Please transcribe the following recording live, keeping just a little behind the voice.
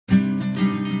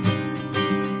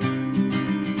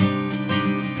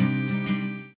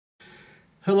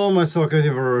Hello, my soccer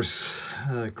universe.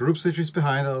 Group stage is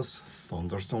behind us.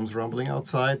 Thunderstorms rumbling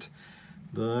outside.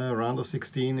 The round of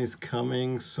 16 is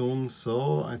coming soon,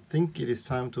 so I think it is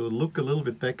time to look a little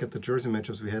bit back at the jersey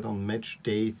matchups we had on match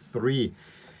day 3.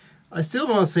 I still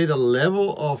want to say the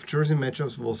level of jersey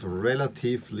matchups was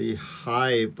relatively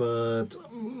high, but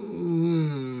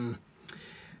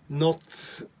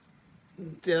not.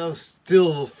 There are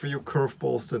still a few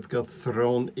curveballs that got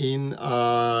thrown in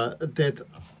that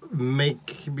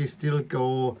make me still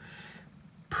go,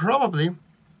 probably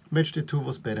match day 2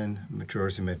 was better in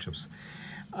jersey matchups.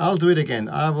 I'll do it again.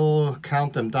 I will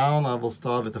count them down. I will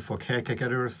start with the 4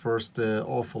 categories. First, the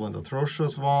awful and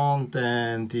atrocious one,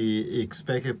 then the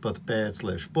expected but bad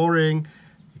 / boring,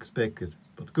 expected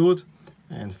but good,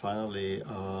 and finally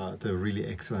the really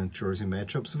excellent jersey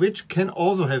matchups, which can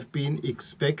also have been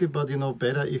expected, but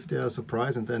better if they are a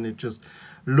surprise and then it just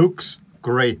looks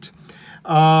great.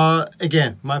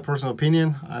 Again, my personal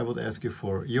opinion, I would ask you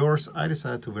for yours. I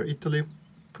decided to wear Italy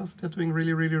because they're doing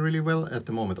really well at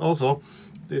the moment. Also,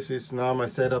 this is now my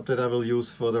setup that I will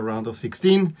use for the round of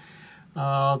 16.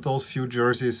 Those few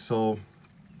jerseys, so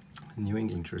New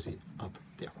England jersey up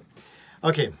there.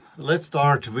 Okay, let's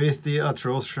start with the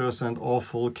atrocious and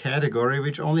awful category,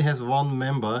 which only has one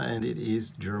member, and it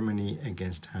is Germany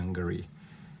against Hungary.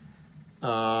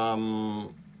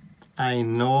 I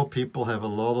know people have a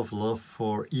lot of love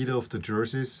for either of the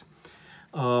jerseys.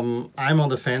 I'm on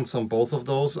the fence on both of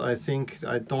those. I think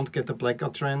I don't get the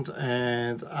blackout trend,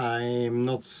 and I'm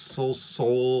not so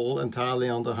sold entirely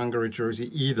on the Hungary jersey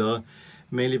either,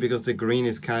 mainly because the green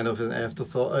is kind of an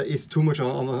afterthought. It's too much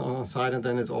on the side, and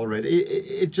then it's all red.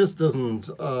 It just doesn't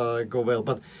go well.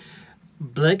 But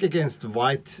black against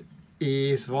white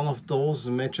is one of those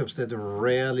matchups that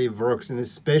rarely works, and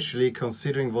especially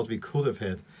considering what we could have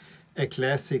had. A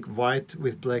classic white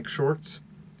with black shorts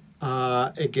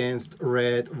against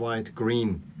red, white,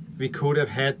 green. We could have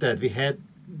had that.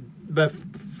 My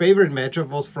favorite matchup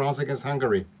was France against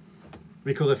Hungary.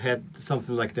 We could have had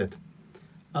something like that.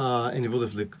 And it would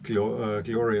have looked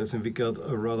glorious, and we got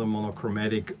a rather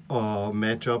monochromatic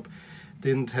matchup.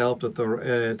 Didn't help that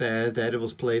that it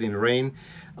was played in rain.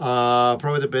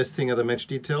 Probably the best thing are the match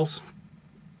details,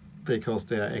 because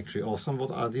they are actually awesome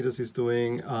what Adidas is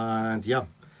doing. And yeah,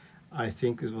 I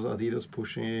think this was Adidas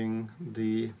pushing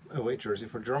the away jersey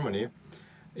for Germany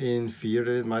in fear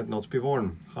that it might not be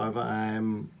worn. However,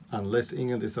 unless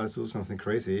England decides to do something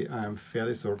crazy, I'm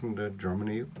fairly certain that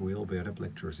Germany will wear the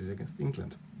black jerseys against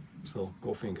England. So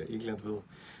go figure, England will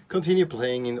continue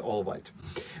playing in all white.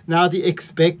 Now the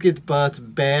expected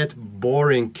but bad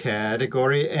boring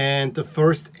category, and the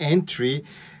first entry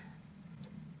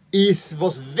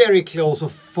was very close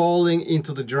of falling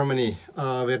into the Germany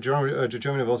where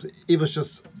Germany was. It was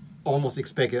just almost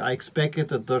expected. I expected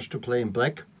the Dutch to play in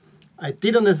black. I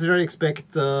didn't necessarily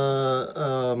expect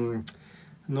the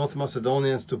North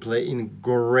Macedonians to play in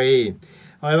grey.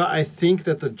 However, I think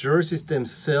that the jerseys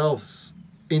themselves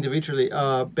individually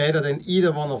are better than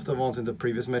either one of the ones in the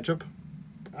previous matchup.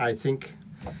 I think,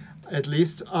 at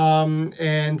least.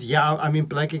 And yeah, I mean,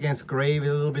 black against grey with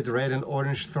a little bit red and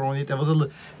orange thrown in it. It was a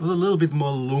little bit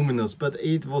more luminous, but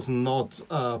it was not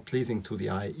pleasing to the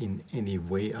eye in any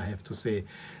way, I have to say.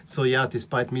 So yeah,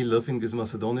 despite me loving this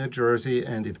Macedonia jersey,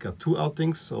 and it got 2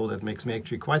 outings, so that makes me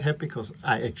actually quite happy because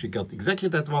I actually got exactly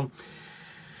that one.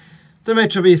 The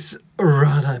matchup is a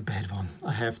rather bad one,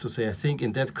 I have to say. I think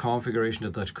in that configuration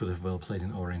the Dutch could have well played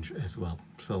in orange as well.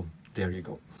 So there you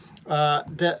go.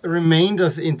 The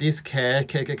remainders in this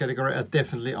category are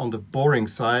definitely on the boring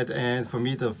side, and for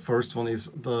me the first one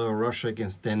is the Russia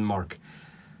against Denmark.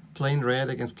 Plain red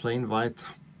against plain white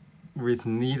with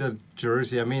neither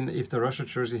jersey. I mean, if the Russia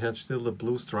jersey had still the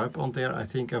blue stripe on there, I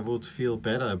think I would feel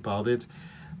better about it.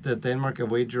 The Denmark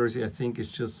away jersey, I think, is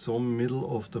just so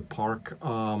middle of the park.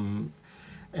 And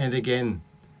again,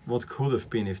 what could have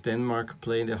been if Denmark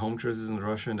playing their home jerseys and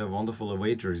Russia in their wonderful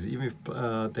away jerseys. Even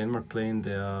if Denmark playing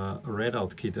their red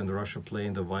out kit and Russia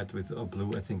playing the white with a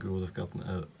blue, I think we would have gotten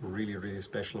a really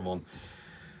special one.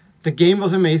 The game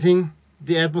was amazing.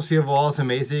 The atmosphere was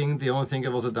amazing. The only thing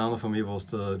that was a downer for me was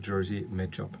the jersey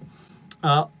matchup.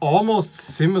 Almost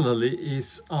similarly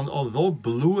is, although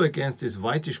blue against this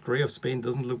whitish grey of Spain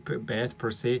doesn't look bad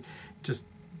per se, just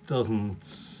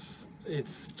doesn't.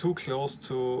 It's too close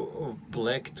to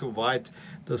black to white.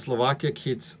 The Slovakia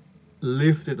kits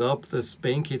lifted up. The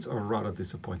Spain kits are rather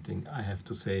disappointing, I have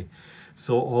to say.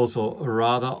 So also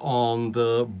rather on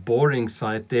the boring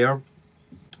side there.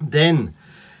 Then,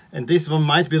 and this one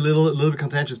might be a little bit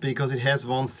contentious because it has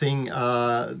one thing.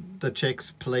 The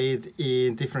Czechs played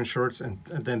in different shirts and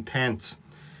then pants.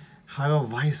 However,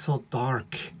 why so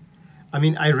dark? I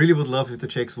mean, I really would love if the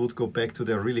Czechs would go back to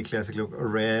their really classic look: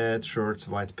 red shirts,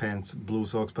 white pants, blue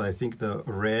socks. But I think the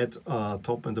red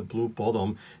top and the blue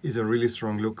bottom is a really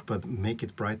strong look. But make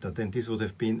it brighter, then this would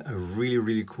have been a really,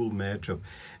 really cool matchup.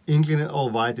 England in all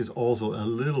white is also a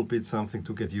little bit something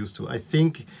to get used to. I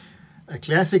think a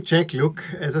classic Czech look,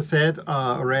 as I said,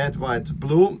 red, white,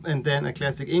 blue, and then a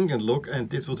classic England look, and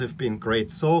this would have been great.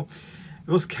 So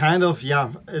it was kind of,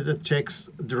 yeah, the Czechs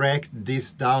dragged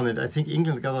this down, and I think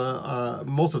England got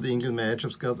most of the England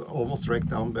matchups got almost dragged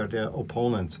down by their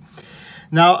opponents.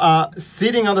 Now,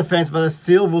 sitting on the fence, but I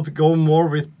still would go more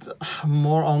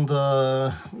on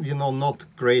the, you know, not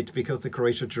great, because the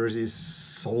Croatia jersey is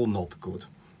so not good.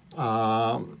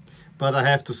 But I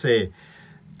have to say,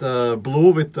 the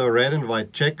blue with the red and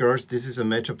white checkers, this is a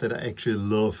matchup that I actually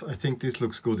love. I think this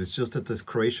looks good. It's just that this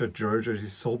Croatia jersey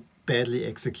is so badly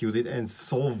executed and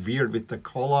so weird, with the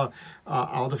collar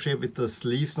out of shape, with the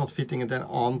sleeves not fitting, and then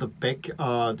on the back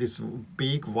this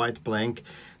big white blank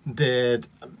that,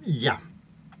 yeah,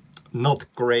 not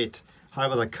great.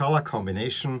 However, the color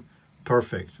combination,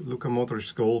 perfect. Luka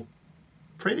Modric's goal,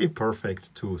 pretty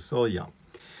perfect too. So yeah.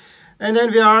 And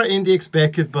then we are in the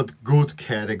expected but good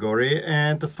category,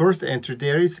 and the first entry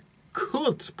there is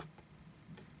could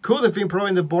have been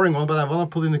probably the boring one, but I want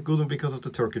to put in the good one because of the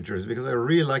Turkey jersey, because I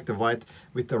really like the white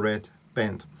with the red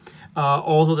band.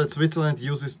 Also, that Switzerland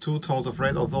uses 2 tones of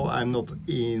red, although I'm not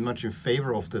much in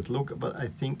favor of that look, but I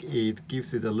think it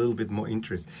gives it a little bit more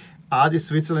interest. Are the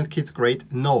Switzerland kits great?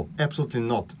 No, absolutely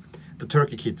not. The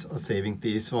Turkey kits are saving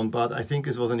this one, but I think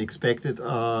this was an expected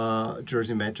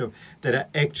jersey matchup that I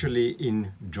actually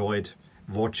enjoyed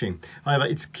watching. However,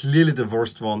 it's clearly the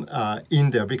worst one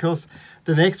in there, because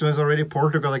the next one is already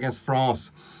Portugal against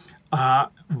France.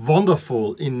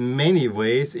 Wonderful in many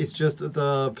ways. It's just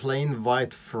the plain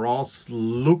white France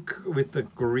look with the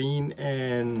green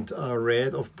and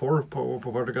red of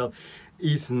Portugal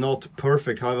is not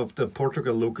perfect. However, the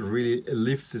Portugal look really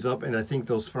lifts this up, and I think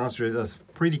those France jerseys are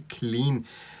pretty clean,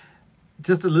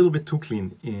 just a little bit too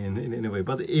clean in a way.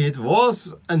 But it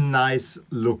was a nice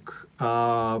look.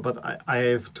 But I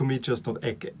have, to me, just not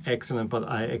excellent, but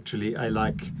I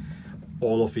like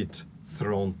all of it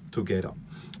thrown together.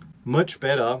 Much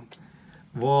better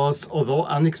was, although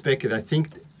unexpected, I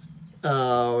think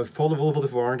if Poland would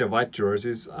have worn their white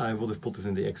jerseys, I would have put this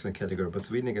in the excellent category. But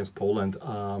Sweden against Poland,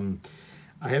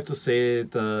 I have to say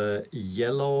the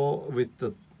yellow with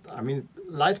the, I mean,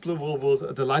 light blue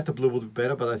the lighter blue would be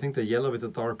better, but I think the yellow with the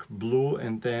dark blue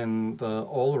and then the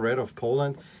all red of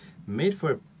Poland made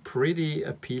for a pretty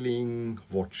appealing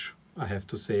watch, I have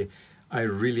to say. I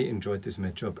really enjoyed this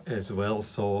matchup as well,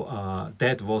 so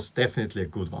that was definitely a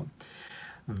good one.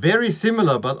 Very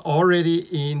similar, but already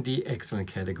in the excellent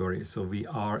category. So we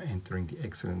are entering the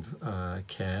excellent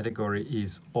category,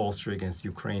 is Austria against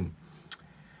Ukraine.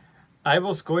 I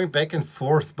was going back and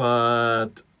forth,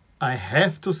 but I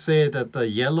have to say that the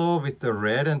yellow with the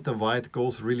red and the white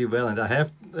goes really well. And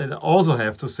I also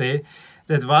have to say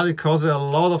that while it caused a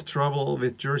lot of trouble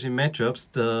with jersey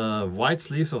matchups, the white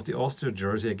sleeves of the Austria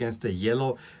jersey against the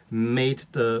yellow made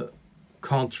the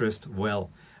contrast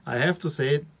well. I have to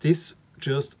say this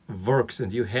just works,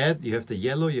 and you have the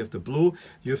yellow, you have the blue,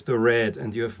 you have the red,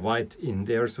 and you have white in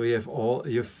there. So you have all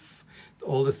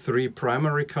the 3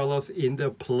 primary colors in there,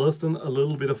 plus then a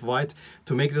little bit of white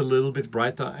to make it a little bit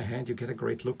brighter, and you get a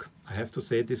great look. I have to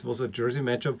say this was a jersey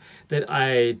matchup that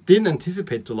I didn't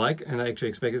anticipate to like, and I actually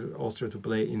expected Austria to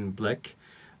play in black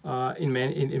in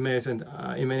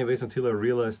many ways, until I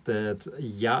realized that,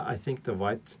 yeah, I think the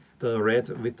red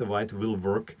with the white will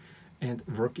work, and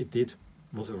work it did.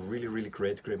 It was a really, really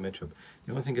great matchup.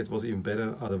 The only thing that was even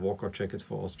better are the walkout jackets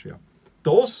for Austria.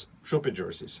 Those should be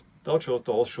jerseys. Those should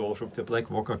be the black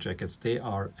walkout jackets. They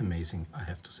are amazing, I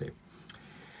have to say.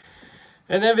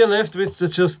 And then we're left with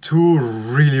just 2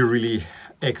 really, really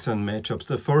excellent matchups.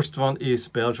 The first one is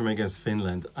Belgium against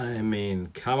Finland. I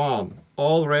mean, come on.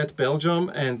 All red Belgium,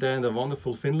 and then the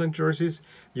wonderful Finland jerseys.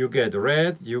 You get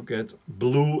red, you get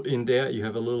blue in there. You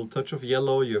have a little touch of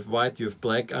yellow, you have white, you have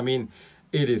black. I mean,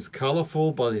 it is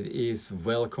colorful, but it is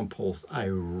well composed. I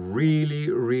really,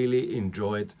 really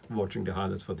enjoyed watching the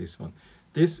highlights for this one.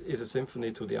 This is a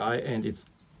symphony to the eye, and it's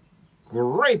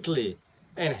greatly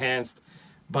enhanced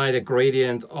by the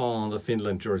gradient on the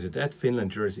Finland jersey. That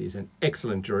Finland jersey is an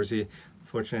excellent jersey.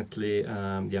 Fortunately,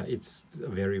 yeah, it's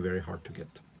very, very hard to get.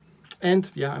 And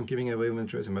yeah, I'm giving away my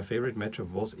jersey. My favorite matchup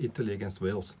was Italy against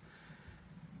Wales.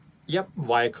 Yep,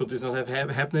 why could this not have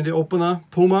happened in the opener?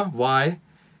 Puma, why?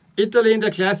 Italy in the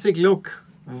classic look,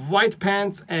 white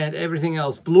pants and everything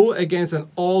else. Blue against an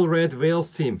all-red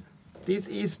Wales team. This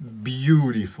is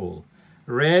beautiful.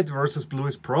 Red versus blue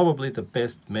is probably the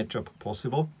best matchup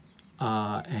possible,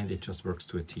 and it just works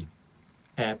to a T.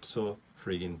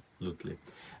 Absolutely.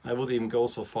 I would even go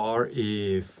so far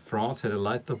if France had a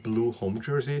lighter blue home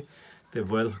jersey, they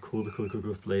well could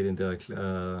have played in their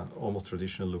almost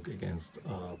traditional look against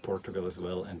Portugal as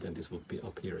well, and then this would be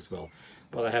up here as well.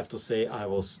 But I have to say I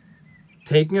was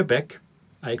taken aback.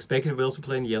 I expected Wales to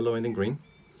play in yellow and in green,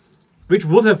 which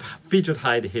would have featured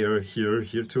high here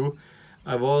too.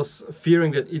 I was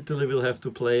fearing that Italy will have to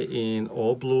play in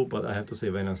all blue, but I have to say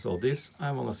when I saw this,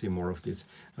 I want to see more of this.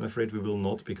 I'm afraid we will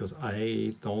not, because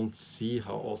I don't see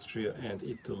how Austria and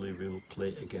Italy will play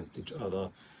against each other.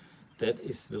 That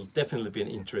will definitely be an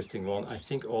interesting one. I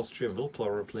think Austria will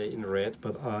probably play in red,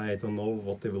 but I don't know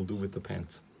what they will do with the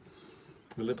pants.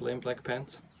 Will they play in black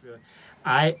pants?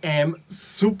 I am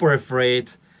super afraid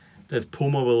that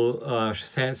Puma will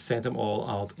send them all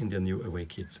out in their new away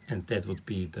kits, and that would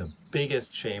be the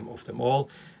biggest shame of them all.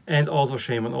 And also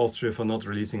shame on Austria for not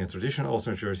releasing a traditional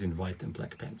Austrian jersey in white and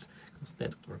black pants, because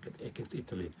that would work against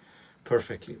Italy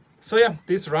perfectly. So yeah,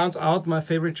 this rounds out my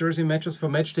favorite jersey matches for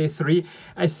match day 3.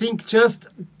 I think just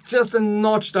a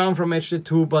notch down from match day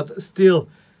 2, but still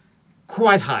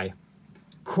quite high.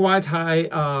 Quite high,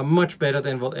 much better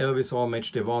than whatever we saw on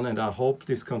match day 1, and I hope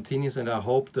this continues, and I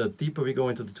hope the deeper we go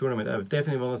into the tournament, I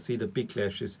definitely want to see the big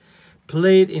clashes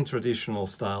played in traditional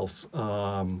styles.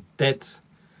 That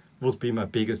would be my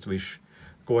biggest wish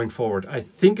going forward. I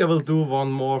think I will do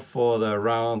one more for the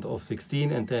round of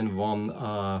 16, and then one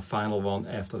final one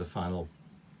after the final.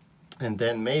 And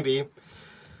then maybe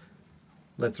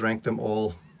let's rank them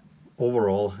all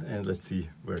overall, and let's see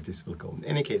where this will go. In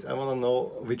any case, I want to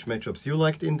know which matchups you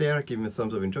liked in there. Give me a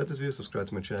thumbs up if you enjoyed this video, subscribe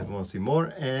to my channel if you want to see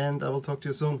more, and I will talk to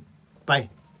you soon. Bye!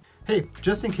 Hey,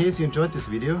 just in case you enjoyed this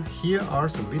video, here are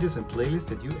some videos and playlists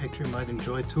that you actually might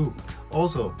enjoy too.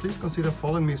 Also, please consider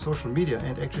following me on social media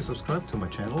and actually subscribe to my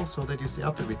channel so that you stay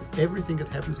updated with everything that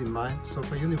happens in my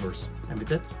soccer universe. And with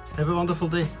that, have a wonderful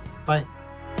day. Bye!